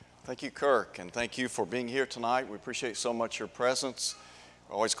Thank you, Kirk, and thank you for being here tonight. We appreciate so much your presence.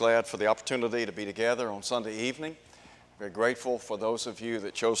 We're always glad for the opportunity to be together on Sunday evening. Very grateful for those of you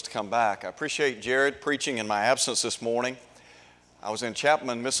that chose to come back. I appreciate Jared preaching in my absence this morning. I was in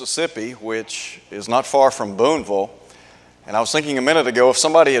Chapman, Mississippi, which is not far from Boonville, and I was thinking a minute ago, if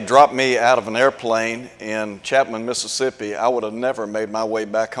somebody had dropped me out of an airplane in Chapman, Mississippi, I would have never made my way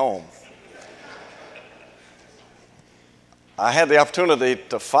back home. I had the opportunity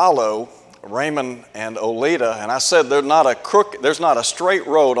to follow Raymond and Oleta, and I said there's not a straight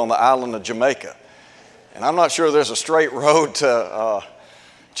road on the island of Jamaica. And I'm not sure there's a straight road to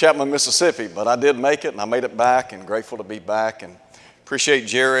Chapman, Mississippi, but I did make it, and I made it back, and grateful to be back, and appreciate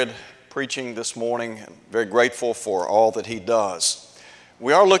Jared preaching this morning, and very grateful for all that he does.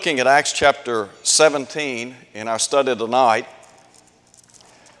 We are looking at Acts chapter 17 in our study tonight.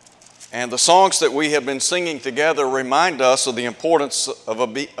 And the songs that we have been singing together remind us of the importance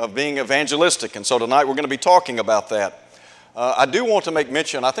of being evangelistic. And so tonight we're going to be talking about that. I do want to make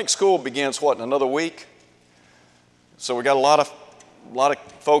mention, I think school begins, in another week? So we got a lot of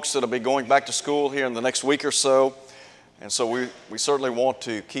folks that will be going back to school here in the next week or so. And so we certainly want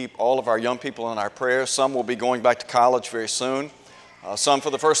to keep all of our young people in our prayers. Some will be going back to college very soon, some for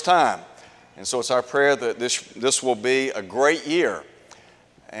the first time. And so it's our prayer that this will be a great year.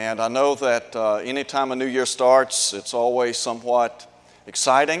 And I know that any time a new year starts, it's always somewhat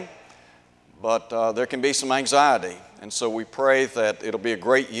exciting, but there can be some anxiety. And so we pray that it'll be a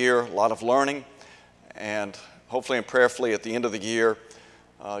great year, a lot of learning, and hopefully and prayerfully at the end of the year,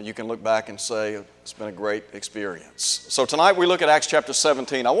 you can look back and say it's been a great experience. So tonight we look at Acts chapter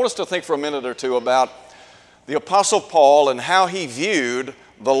 17. I want us to think for a minute or two about the Apostle Paul and how he viewed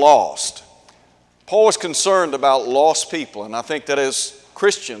the lost. Paul was concerned about lost people, and I think that as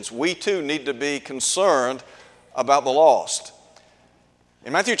Christians, we too need to be concerned about the lost.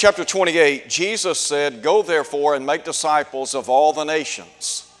 In Matthew chapter 28, Jesus said, "Go therefore and make disciples of all the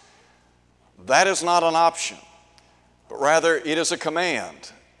nations." That is not an option, but rather it is a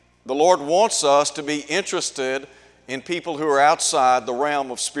command. The Lord wants us to be interested in people who are outside the realm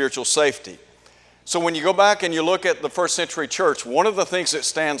of spiritual safety. So when you go back and you look at the first century church, one of the things that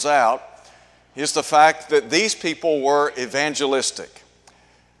stands out is the fact that these people were evangelistic.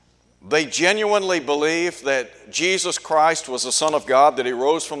 They genuinely believed that Jesus Christ was the Son of God, that He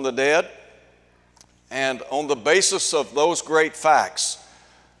rose from the dead. And on the basis of those great facts,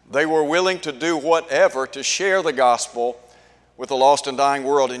 they were willing to do whatever to share the gospel with the lost and dying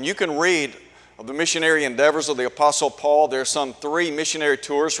world. And you can read of the missionary endeavors of the Apostle Paul. There are some 3 missionary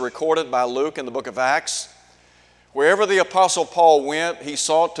tours recorded by Luke in the book of Acts. Wherever the Apostle Paul went, he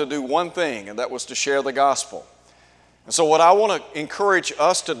sought to do one thing, and that was to share the gospel. And so what I want to encourage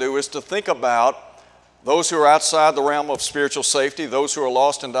us to do is to think about those who are outside the realm of spiritual safety, those who are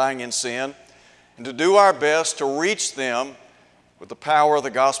lost and dying in sin, and to do our best to reach them with the power of the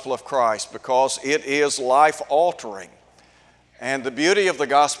gospel of Christ, because it is life-altering. And the beauty of the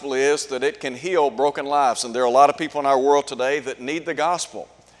gospel is that it can heal broken lives. And there are a lot of people in our world today that need the gospel.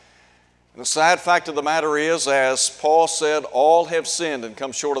 And the sad fact of the matter is, as Paul said, all have sinned and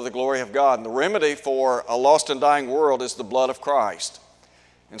come short of the glory of God. And the remedy for a lost and dying world is the blood of Christ.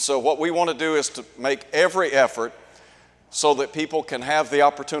 And so what we want to do is to make every effort so that people can have the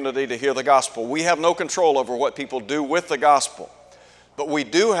opportunity to hear the gospel. We have no control over what people do with the gospel, but we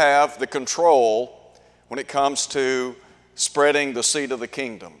do have the control when it comes to spreading the seed of the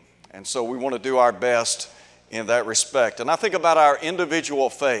kingdom. And so we want to do our best in that respect. And I think about our individual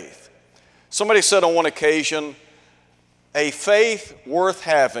faith. Somebody said on one occasion, a faith worth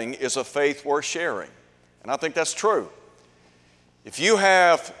having is a faith worth sharing. And I think that's true. If you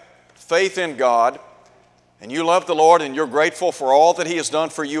have faith in God and you love the Lord and you're grateful for all that He has done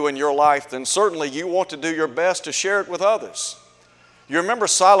for you in your life, then certainly you want to do your best to share it with others. You remember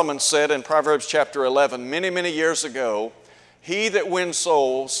Solomon said in Proverbs chapter 11, many, many years ago, "He that wins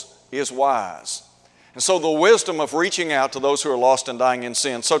souls is wise." And so the wisdom of reaching out to those who are lost and dying in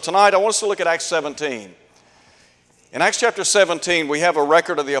sin. So tonight I want us to look at Acts 17. In Acts chapter 17, we have a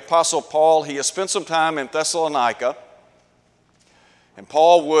record of the Apostle Paul. He has spent some time in Thessalonica. And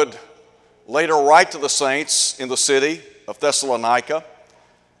Paul would later write to the saints in the city of Thessalonica.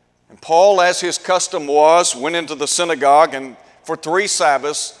 And Paul, as his custom was, went into the synagogue and for 3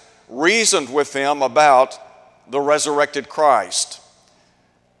 Sabbaths reasoned with them about the resurrected Christ.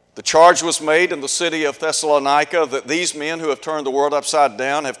 The charge was made in the city of Thessalonica that these men who have turned the world upside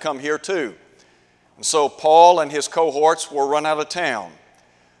down have come here too. And so Paul and his cohorts were run out of town.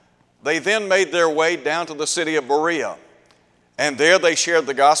 They then made their way down to the city of Berea. And there they shared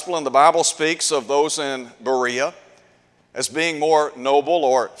the gospel, and the Bible speaks of those in Berea as being more noble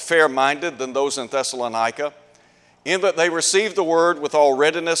or fair-minded than those in Thessalonica, in that they received the word with all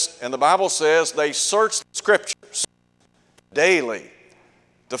readiness, and the Bible says they searched the Scriptures daily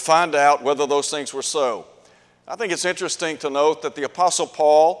to find out whether those things were so. I think it's interesting to note that the Apostle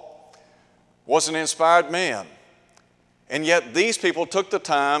Paul was an inspired man, and yet these people took the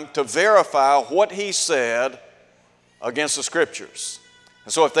time to verify what he said against the Scriptures.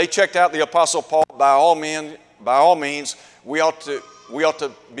 And so if they checked out the Apostle Paul, by all means, we ought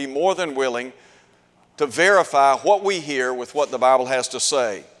to be more than willing to verify what we hear with what the Bible has to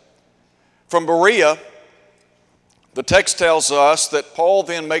say. From Berea, the text tells us that Paul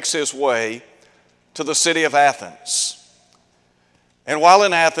then makes his way to the city of Athens. And while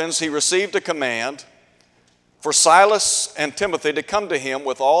in Athens, he received a command for Silas and Timothy to come to him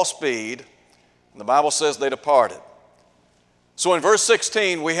with all speed. And the Bible says they departed. So in verse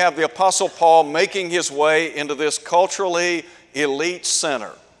 16, we have the Apostle Paul making his way into this culturally elite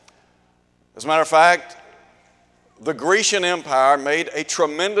center. As a matter of fact, the Grecian Empire made a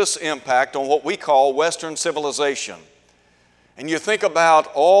tremendous impact on what we call Western civilization. And you think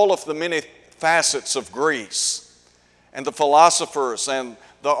about all of the many facets of Greece and the philosophers and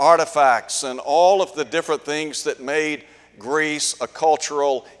the artifacts and all of the different things that made Greece a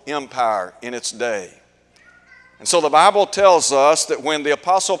cultural empire in its day. And so the Bible tells us that when the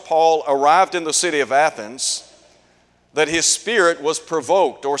Apostle Paul arrived in the city of Athens, that his spirit was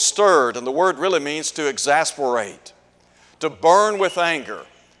provoked or stirred, and the word really means to exasperate, to burn with anger.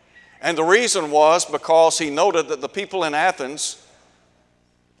 And the reason was because he noted that the people in Athens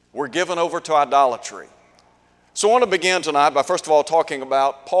were given over to idolatry. So I want to begin tonight by first of all talking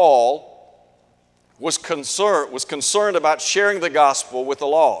about Paul was concerned about sharing the gospel with the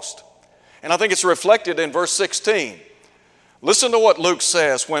lost. And I think it's reflected in verse 16. Listen to what Luke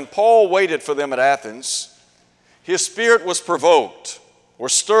says. When Paul waited for them at Athens, his spirit was provoked or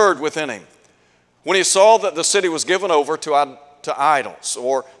stirred within him when he saw that the city was given over to idols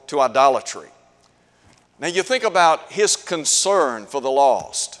or to idolatry. Now you think about his concern for the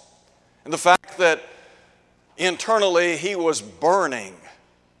lost and the fact that internally he was burning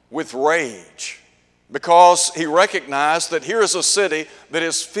with rage because he recognized that here is a city that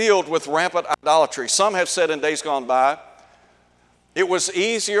is filled with rampant idolatry. Some have said in days gone by, it was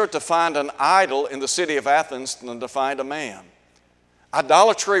easier to find an idol in the city of Athens than to find a man.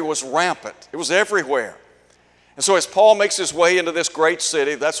 Idolatry was rampant. It was everywhere. And so as Paul makes his way into this great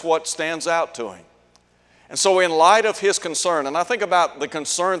city, that's what stands out to him. And so in light of his concern, and I think about the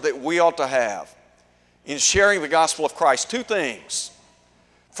concern that we ought to have in sharing the gospel of Christ, two things.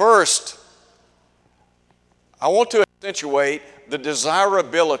 First, I want to accentuate the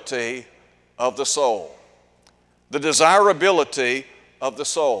desirability of the soul. The desirability of the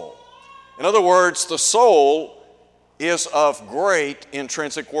soul. In other words, the soul is of great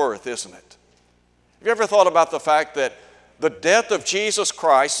intrinsic worth, isn't it? Have you ever thought about the fact that the death of Jesus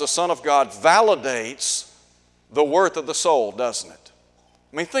Christ, the Son of God, validates the worth of the soul, doesn't it?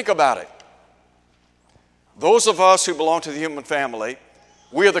 I mean, think about it. Those of us who belong to the human family,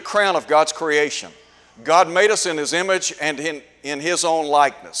 we are the crown of God's creation. God made us in His image and in His own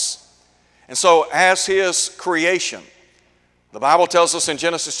likeness. And so as His creation, the Bible tells us in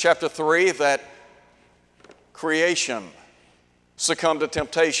Genesis chapter 3 that creation succumbed to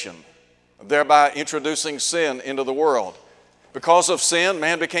temptation, thereby introducing sin into the world. Because of sin,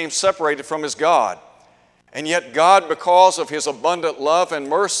 man became separated from his God. And yet God, because of His abundant love and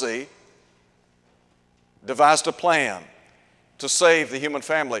mercy, devised a plan to save the human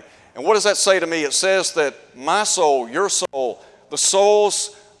family. And what does that say to me? It says that my soul, your soul, the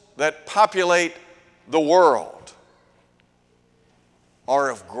souls that populate the world are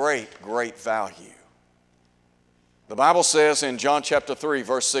of great, great value. The Bible says in John chapter 3,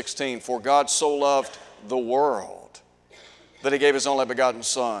 verse 16, "For God so loved the world that He gave His only begotten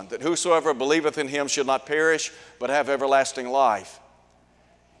Son, that whosoever believeth in Him should not perish, but have everlasting life."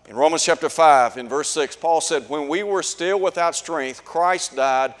 In Romans chapter 5, in verse 6, Paul said, "When we were still without strength, Christ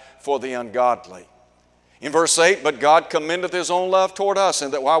died for the ungodly." In verse 8, "But God commendeth His own love toward us,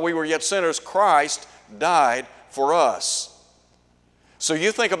 and that while we were yet sinners, Christ died for us." So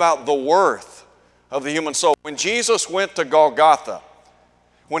you think about the worth of the human soul. When Jesus went to Golgotha,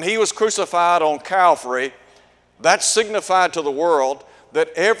 when He was crucified on Calvary, that signified to the world that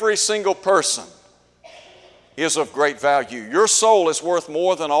every single person is of great value. Your soul is worth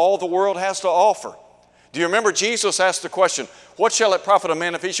more than all the world has to offer. Do you remember Jesus asked the question, "What shall it profit a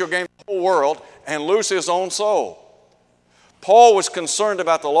man if he shall gain the whole world and lose his own soul?" Paul was concerned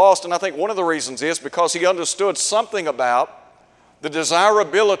about the lost, and I think one of the reasons is because he understood something about the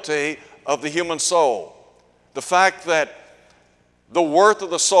desirability of the human soul. The fact that the worth of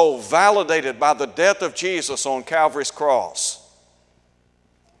the soul validated by the death of Jesus on Calvary's cross.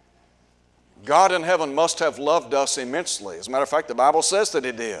 God in heaven must have loved us immensely. As a matter of fact, the Bible says that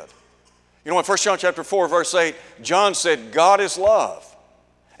He did. You know, in 1 John chapter 4, verse 8, John said, God is love.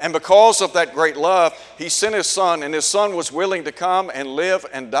 And because of that great love, He sent His Son, and His Son was willing to come and live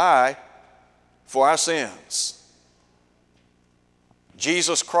and die for our sins.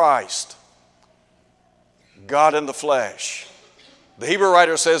 Jesus Christ, God in the flesh. The Hebrew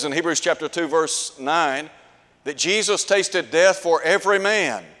writer says in Hebrews chapter 2, verse 9, that Jesus tasted death for every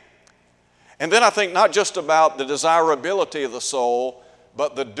man. And then I think not just about the desirability of the soul,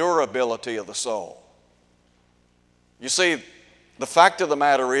 but the durability of the soul. You see, the fact of the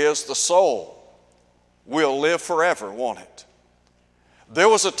matter is the soul will live forever, won't it? There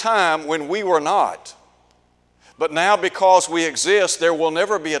was a time when we were not. But now because we exist, there will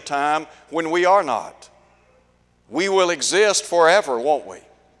never be a time when we are not. We will exist forever, won't we?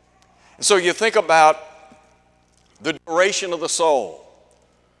 And so you think about the duration of the soul.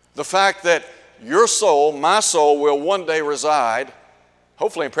 The fact that your soul, my soul, will one day reside,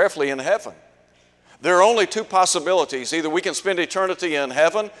 hopefully and prayerfully, in heaven. There are only two possibilities. Either we can spend eternity in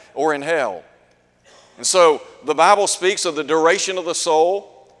heaven or in hell. And so the Bible speaks of the duration of the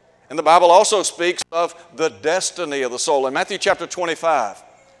soul, and the Bible also speaks of the destiny of the soul. In Matthew chapter 25,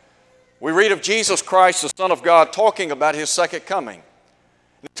 we read of Jesus Christ, the Son of God, talking about His second coming.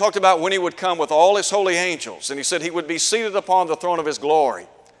 He talked about when He would come with all His holy angels, and He said He would be seated upon the throne of His glory.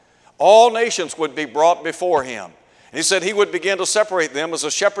 All nations would be brought before Him. And He said He would begin to separate them as a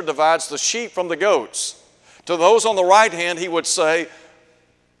shepherd divides the sheep from the goats. To those on the right hand He would say,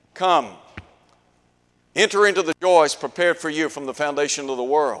 come, enter into the joys prepared for you from the foundation of the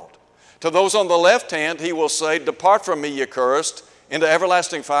world. To those on the left hand He will say, depart from me, ye cursed, into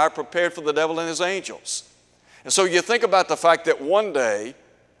everlasting fire prepared for the devil and his angels. And so you think about the fact that one day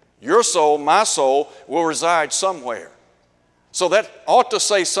your soul, my soul, will reside somewhere. So that ought to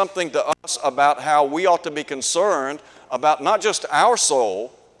say something to us about how we ought to be concerned about not just our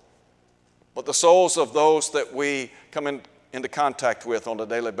soul, but the souls of those that we come into contact with on a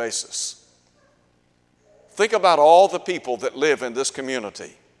daily basis. Think about all the people that live in this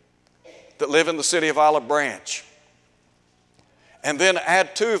community, that live in the city of Olive Branch. And then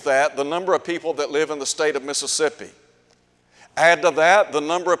add to that the number of people that live in the state of Mississippi. Add to that the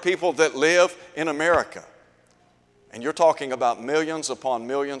number of people that live in America. And you're talking about millions upon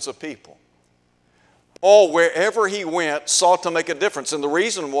millions of people. Paul, wherever he went, sought to make a difference. And the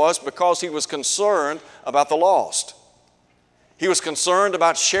reason was because he was concerned about the lost. He was concerned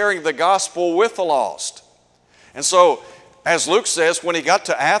about sharing the gospel with the lost. And so, as Luke says, when he got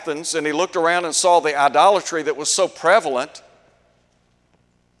to Athens and he looked around and saw the idolatry that was so prevalent,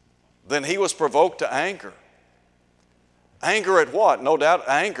 then he was provoked to anger. Anger at what? No doubt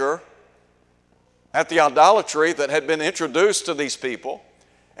anger at the idolatry that had been introduced to these people.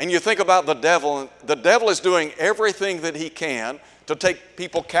 And you think about the devil. The devil is doing everything that he can to take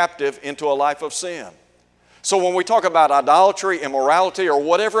people captive into a life of sin. So when we talk about idolatry, immorality, or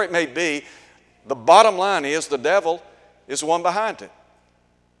whatever it may be, the bottom line is the devil is the one behind it.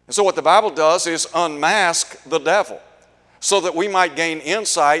 And so what the Bible does is unmask the devil so that we might gain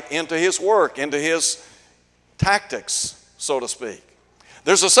insight into his work, into his tactics, so to speak.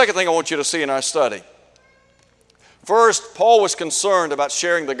 There's a second thing I want you to see in our study. First, Paul was concerned about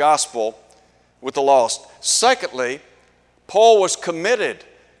sharing the gospel with the lost. Secondly, Paul was committed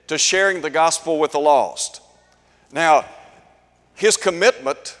to sharing the gospel with the lost. Now, his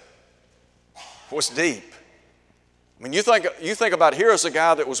commitment was deep. I mean, you think about here is a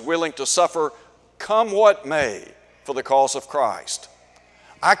guy that was willing to suffer come what may for the cause of Christ.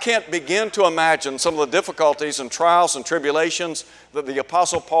 I can't begin to imagine some of the difficulties and trials and tribulations that the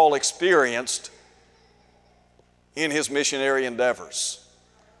Apostle Paul experienced in his missionary endeavors.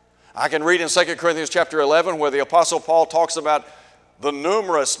 I can read in 2 Corinthians chapter 11 where the Apostle Paul talks about the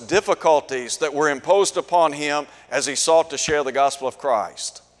numerous difficulties that were imposed upon him as he sought to share the gospel of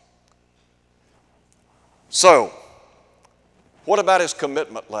Christ. So, what about his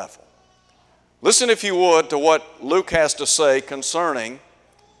commitment level? Listen, if you would, to what Luke has to say concerning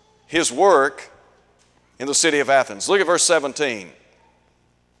his work in the city of Athens. Look at verse 17.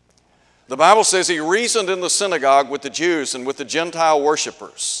 The Bible says he reasoned in the synagogue with the Jews and with the Gentile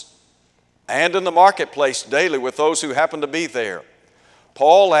worshipers, and in the marketplace daily with those who happened to be there.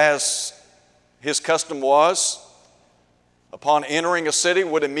 Paul, as his custom was, upon entering a city,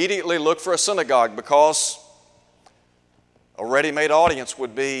 would immediately look for a synagogue because a ready-made audience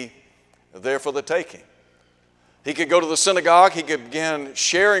would be there for the taking. He could go to the synagogue, he could begin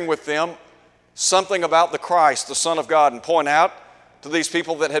sharing with them something about the Christ, the Son of God, and point out to these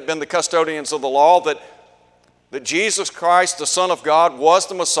people that had been the custodians of the law that Jesus Christ, the Son of God, was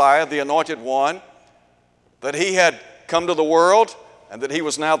the Messiah, the Anointed One, that He had come to the world, and that He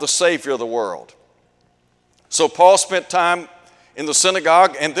was now the Savior of the world. So Paul spent time in the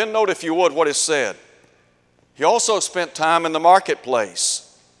synagogue, and then note, if you would, what is said. He also spent time in the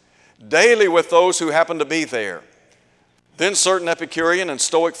marketplace, daily with those who happened to be there. Then certain Epicurean and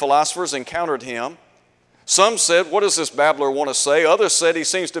Stoic philosophers encountered him. Some said, "What does this babbler want to say?" Others said, "He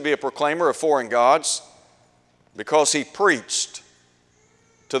seems to be a proclaimer of foreign gods," because he preached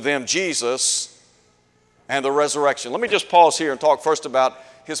to them Jesus and the resurrection. Let me just pause here and talk first about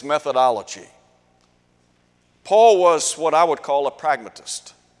his methodology. Paul was what I would call a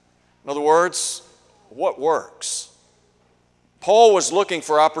pragmatist. In other words, what works? Paul was looking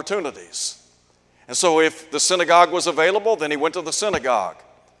for opportunities. And so if the synagogue was available, then he went to the synagogue.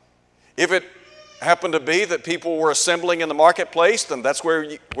 If it happened to be that people were assembling in the marketplace, then that's where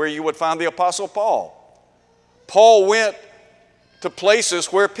you would find the Apostle Paul. Paul went to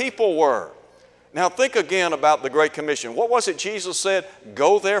places where people were. Now think again about the Great Commission. What was it Jesus said?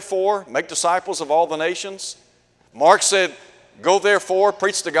 Go therefore, make disciples of all the nations. Mark said, go therefore,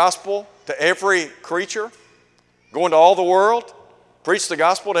 preach the gospel to every creature. Go into all the world, preach the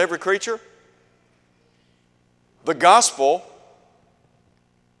gospel to every creature. The gospel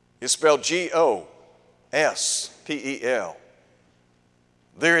is spelled G-O-S-P-E-L.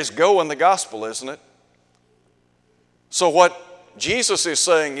 There is go in the gospel, isn't it? So what Jesus is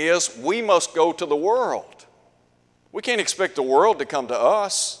saying is we must go to the world. We can't expect the world to come to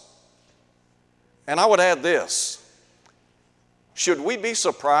us. And I would add this. Should we be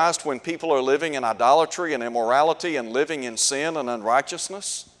surprised when people are living in idolatry and immorality and living in sin and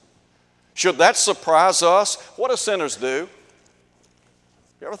unrighteousness? Should that surprise us? What do sinners do?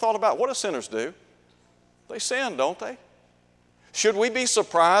 You ever thought about what do sinners do? They sin, don't they? Should we be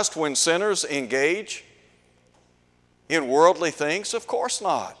surprised when sinners engage in worldly things? Of course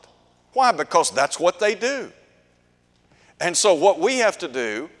not. Why? Because that's what they do. And so what we have to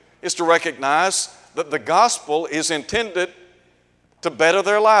do is to recognize that the gospel is intended to better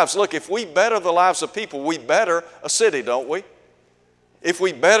their lives. Look, if we better the lives of people, we better a city, don't we? If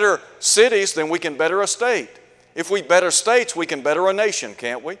we better cities, then we can better a state. If we better states, we can better a nation,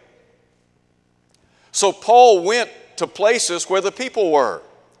 can't we? So Paul went to places where the people were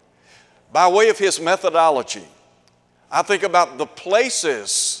by way of his methodology. I think about the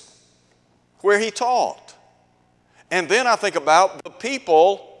places where he taught. And then I think about the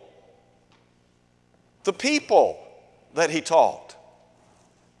people that he taught.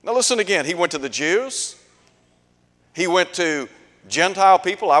 Now listen again. He went to the Jews. He went to Gentile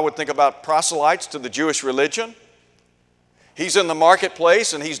people. I would think about proselytes to the Jewish religion. He's in the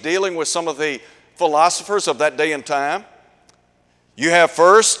marketplace and he's dealing with some of the philosophers of that day and time. You have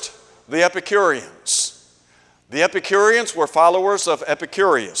first the Epicureans. The Epicureans were followers of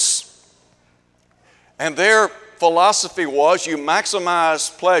Epicurus. And their philosophy was you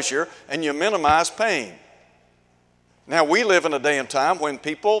maximize pleasure and you minimize pain. Now we live in a day and time when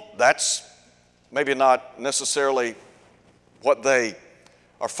people, that's maybe not necessarily what they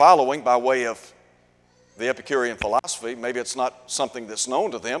are following by way of the Epicurean philosophy. Maybe it's not something that's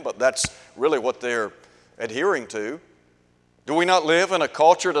known to them, but that's really what they're adhering to. Do we not live in a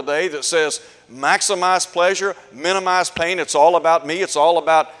culture today that says maximize pleasure, minimize pain, it's all about me, it's all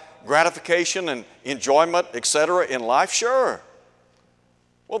about gratification and enjoyment, etc. in life? Sure.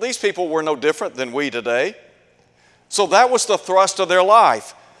 Well, these people were no different than we today. So that was the thrust of their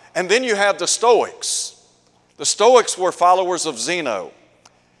life. And then you have the Stoics. The Stoics were followers of Zeno.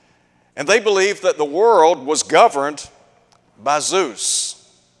 And they believed that the world was governed by Zeus,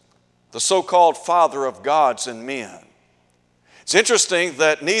 the so-called father of gods and men. It's interesting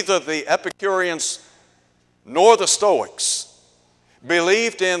that neither the Epicureans nor the Stoics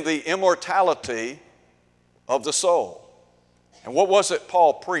believed in the immortality of the soul. And what was it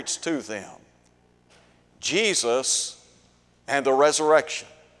Paul preached to them? Jesus and the resurrection.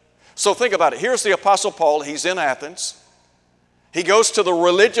 So think about it. Here's the Apostle Paul. He's in Athens. He goes to the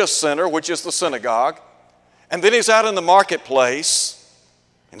religious center, which is the synagogue, and then he's out in the marketplace.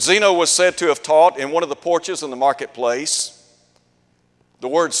 And Zeno was said to have taught in one of the porches in the marketplace. The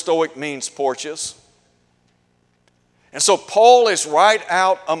word Stoic means porches. And so Paul is right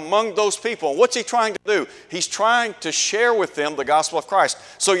out among those people. And what's he trying to do? He's trying to share with them the gospel of Christ.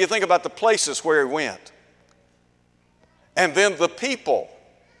 So you think about the places where he went. And then the people.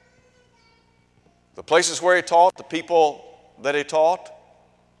 The places where he taught, the people that he taught.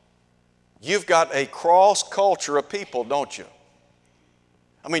 You've got a cross culture of people, don't you?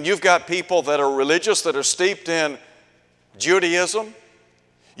 I mean, you've got people that are religious, that are steeped in Judaism.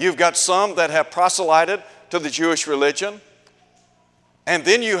 You've got some that have proselyted to the Jewish religion. And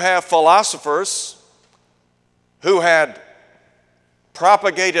then you have philosophers who had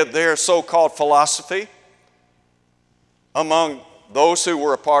propagated their so-called philosophy among those who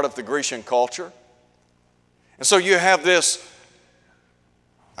were a part of the Grecian culture. And so you have this,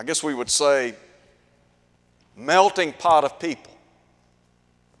 I guess we would say, melting pot of people.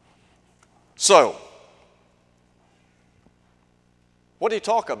 So, what do you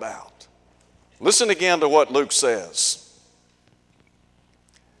talk about? Listen again to what Luke says.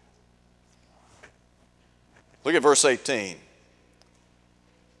 Look at verse 18.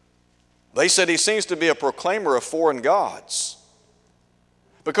 They said he seems to be a proclaimer of foreign gods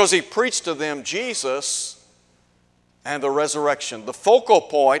because he preached to them Jesus and the resurrection. The focal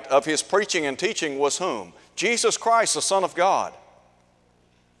point of his preaching and teaching was whom? Jesus Christ, the Son of God.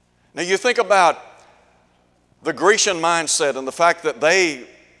 Now you think about the Grecian mindset and the fact that they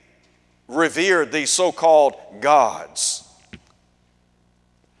revered these so-called gods.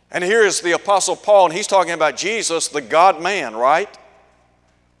 And here is the Apostle Paul, and he's talking about Jesus, the God-man, right?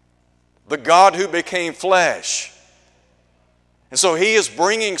 The God who became flesh. And so he is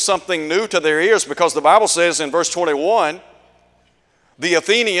bringing something new to their ears because the Bible says in verse 21, the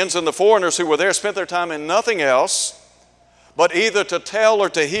Athenians and the foreigners who were there spent their time in nothing else but either to tell or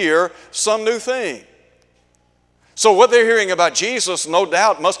to hear some new thing. So what they're hearing about Jesus, no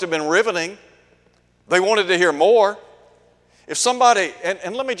doubt, must have been riveting. They wanted to hear more. If somebody,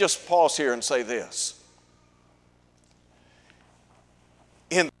 and let me just pause here and say this.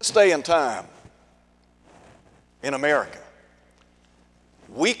 In this day and time, in America,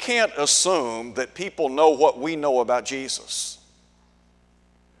 we can't assume that people know what we know about Jesus.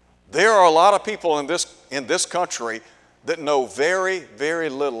 There are a lot of people in this country that know very, very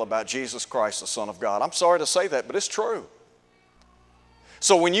little about Jesus Christ, the Son of God. I'm sorry to say that, but it's true.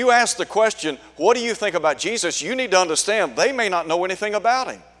 So when you ask the question, what do you think about Jesus? You need to understand they may not know anything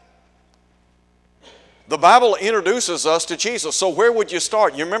about him. The Bible introduces us to Jesus. So where would you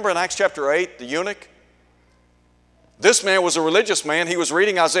start? You remember in Acts chapter 8, the eunuch? This man was a religious man. He was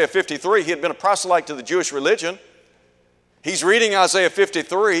reading Isaiah 53. He had been a proselyte to the Jewish religion. He's reading Isaiah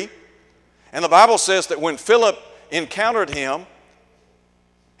 53. And the Bible says that when Philip encountered him,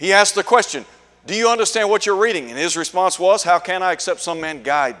 he asked the question, do you understand what you're reading? And his response was, how can I except some man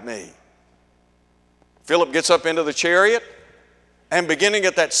guide me? Philip gets up into the chariot, and beginning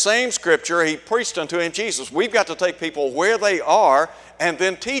at that same scripture, he preached unto him Jesus. We've got to take people where they are and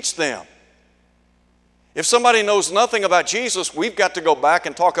then teach them. If somebody knows nothing about Jesus, we've got to go back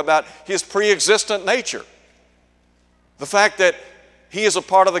and talk about his pre-existent nature. The fact that he is a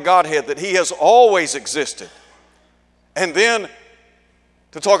part of the Godhead, that he has always existed. And then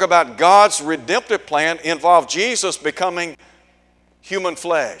to talk about God's redemptive plan involved Jesus becoming human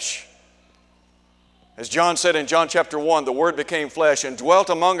flesh. As John said in John chapter 1, the Word became flesh and dwelt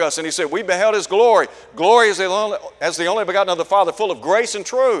among us. And he said, we beheld his glory. Glory as the only begotten of the Father, full of grace and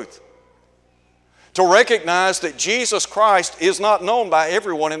truth. To recognize that Jesus Christ is not known by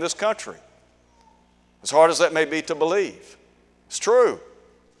everyone in this country. As hard as that may be to believe. It's true.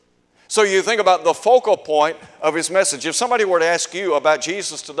 So you think about the focal point of his message. If somebody were to ask you about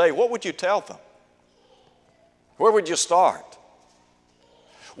Jesus today, what would you tell them? Where would you start?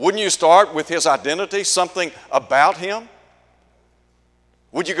 Wouldn't you start with his identity, something about him?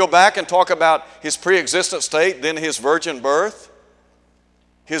 Would you go back and talk about his pre-existent state, then his virgin birth,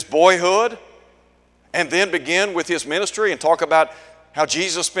 his boyhood, and then begin with his ministry and talk about how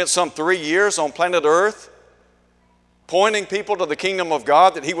Jesus spent some 3 years on planet Earth pointing people to the kingdom of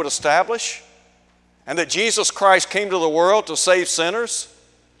God that he would establish, and that Jesus Christ came to the world to save sinners,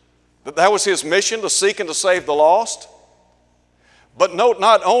 that was his mission, to seek and to save the lost? But note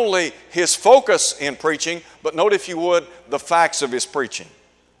not only his focus in preaching, but note, if you would, the facts of his preaching.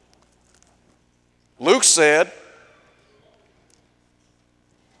 Luke said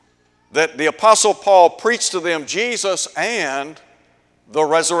that the Apostle Paul preached to them Jesus and the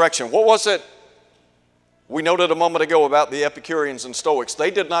resurrection. What was it we noted a moment ago about the Epicureans and Stoics?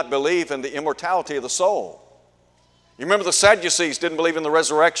 They did not believe in the immortality of the soul. You remember the Sadducees didn't believe in the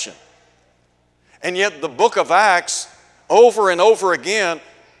resurrection. And yet the book of Acts, over and over again,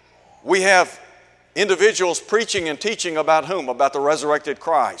 we have individuals preaching and teaching about whom? About the resurrected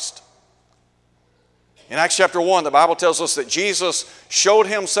Christ. In Acts chapter 1, the Bible tells us that Jesus showed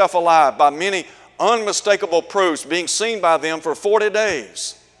himself alive by many unmistakable proofs, being seen by them for 40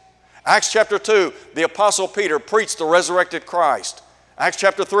 days. Acts chapter 2, the Apostle Peter preached the resurrected Christ. Acts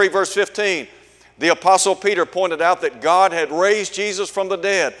chapter 3, verse 15, The Apostle Peter pointed out that God had raised Jesus from the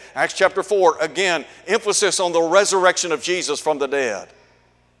dead. Acts chapter 4, again, emphasis on the resurrection of Jesus from the dead.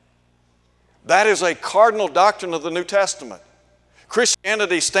 That is a cardinal doctrine of the New Testament.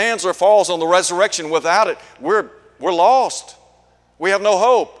 Christianity stands or falls on the resurrection. Without it, we're lost. We have no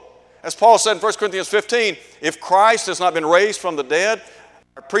hope. As Paul said in 1 Corinthians 15, if Christ has not been raised from the dead,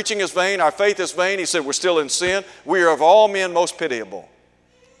 our preaching is vain, our faith is vain. He said we're still in sin. We are of all men most pitiable.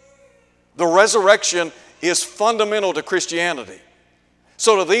 The resurrection is fundamental to Christianity.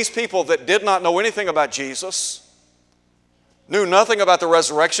 So to these people that did not know anything about Jesus, knew nothing about the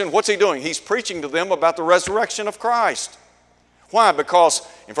resurrection, what's he doing? He's preaching to them about the resurrection of Christ. Why? Because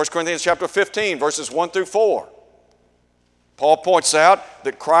in 1 Corinthians chapter 15, verses 1 through 4, Paul points out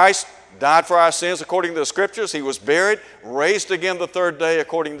that Christ died for our sins according to the Scriptures. He was buried, raised again the third day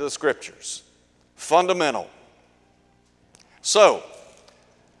according to the Scriptures. Fundamental. So,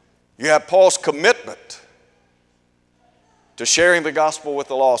 you have Paul's commitment to sharing the gospel with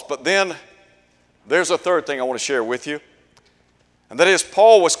the lost. But then there's a third thing I want to share with you. And that is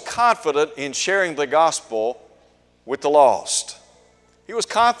Paul was confident in sharing the gospel with the lost. He was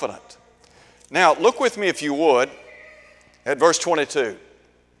confident. Now, look with me, if you would, at verse 22.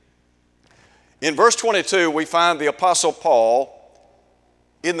 In verse 22, we find the Apostle Paul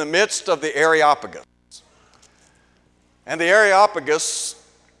in the midst of the Areopagus. And the Areopagus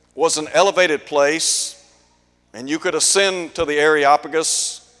was an elevated place, and you could ascend to the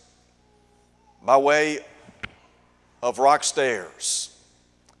Areopagus by way of rock stairs.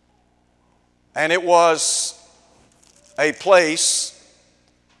 And it was a place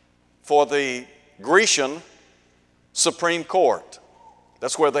for the Grecian Supreme Court.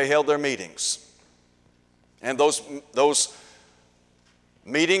 That's where they held their meetings. And those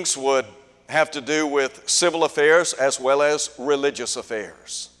meetings would have to do with civil affairs as well as religious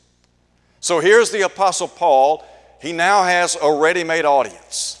affairs. So here's the Apostle Paul. He now has a ready-made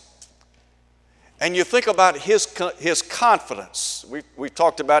audience. And you think about his confidence. We've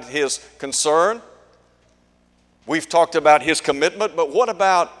talked about his concern. We've talked about his commitment. But what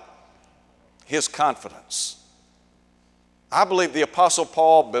about his confidence? I believe the Apostle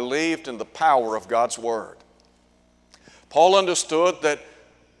Paul believed in the power of God's Word. Paul understood that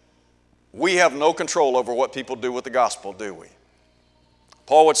we have no control over what people do with the gospel, do we?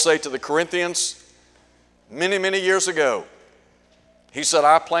 Paul would say to the Corinthians many, many years ago, he said,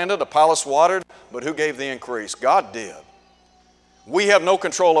 I planted, Apollos watered, but who gave the increase? God did. We have no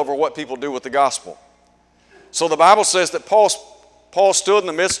control over what people do with the gospel. So the Bible says that Paul stood in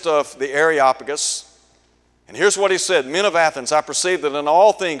the midst of the Areopagus, and here's what he said, Men of Athens, I perceive that in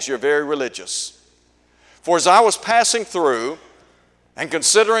all things you're very religious. For as I was passing through and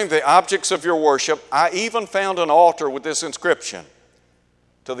considering the objects of your worship, I even found an altar with this inscription,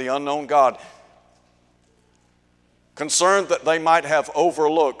 to the unknown God. Concerned that they might have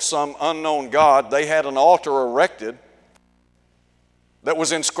overlooked some unknown God, they had an altar erected that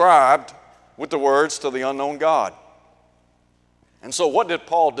was inscribed with the words, to the unknown God. And so what did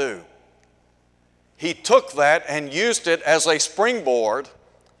Paul do? He took that and used it as a springboard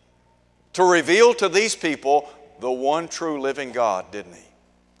to reveal to these people the one true living God, didn't he?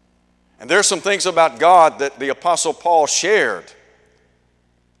 And there's some things about God that the Apostle Paul shared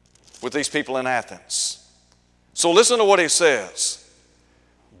with these people in Athens. So listen to what he says.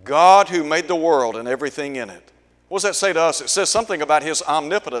 God who made the world and everything in it. What does that say to us? It says something about His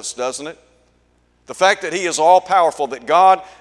omnipotence, doesn't it? The fact that He is all-powerful, that God